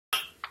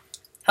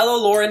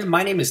Hello, Lauren.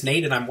 My name is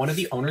Nate, and I'm one of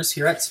the owners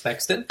here at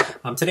Spexton.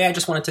 Today, I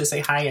just wanted to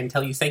say hi and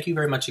tell you thank you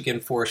very much again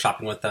for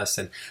shopping with us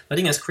and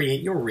letting us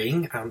create your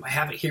ring. I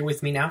have it here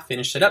with me now,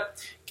 finished it up,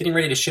 getting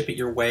ready to ship it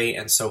your way,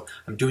 and so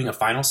I'm doing a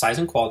final size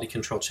and quality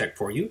control check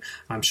for you.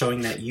 I'm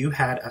showing that you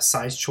had a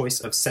size choice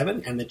of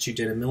 7 and that you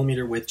did a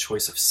millimeter width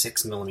choice of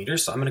 6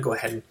 millimeters. So I'm going to go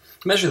ahead and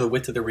measure the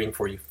width of the ring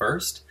for you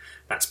first.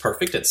 That's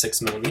perfect at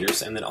 6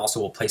 millimeters, and then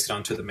also we'll place it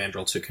onto the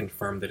mandrel to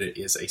confirm that it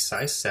is a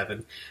size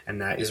 7, and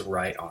that is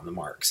right on the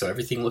mark. So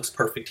everything looks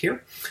perfect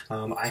here.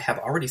 I have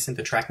already sent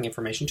the tracking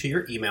information to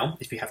your email.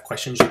 If you have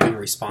questions, you can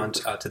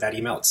respond to that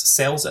email. It's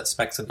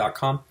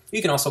sales@spexton.com.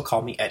 You can also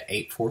call me at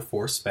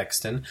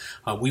 844-SPEXTON.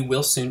 We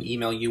will soon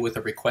email you with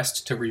a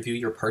request to review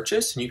your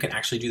purchase, and you can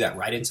actually do that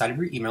right inside of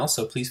your email,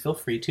 so please feel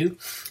free to.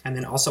 And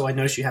then also, I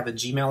noticed you have a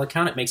Gmail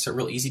account. It makes it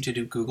real easy to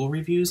do Google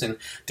reviews, and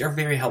they're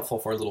very helpful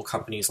for little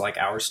companies like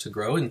ours to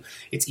grow. And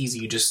it's easy.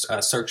 You just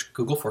search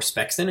Google for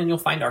Spexton, and you'll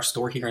find our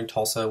store here in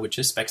Tulsa, which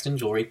is Spexton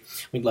Jewelry.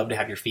 We'd love to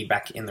have your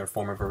feedback in the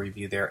form of a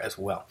review there as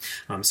well.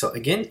 So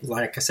again,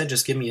 like I said,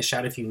 just give me a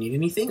shout if you need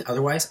anything.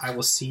 Otherwise, I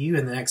will see you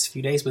in the next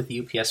few days with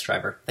the UPS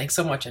driver. Thanks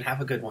so much, and have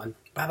a good one.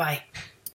 Bye-bye.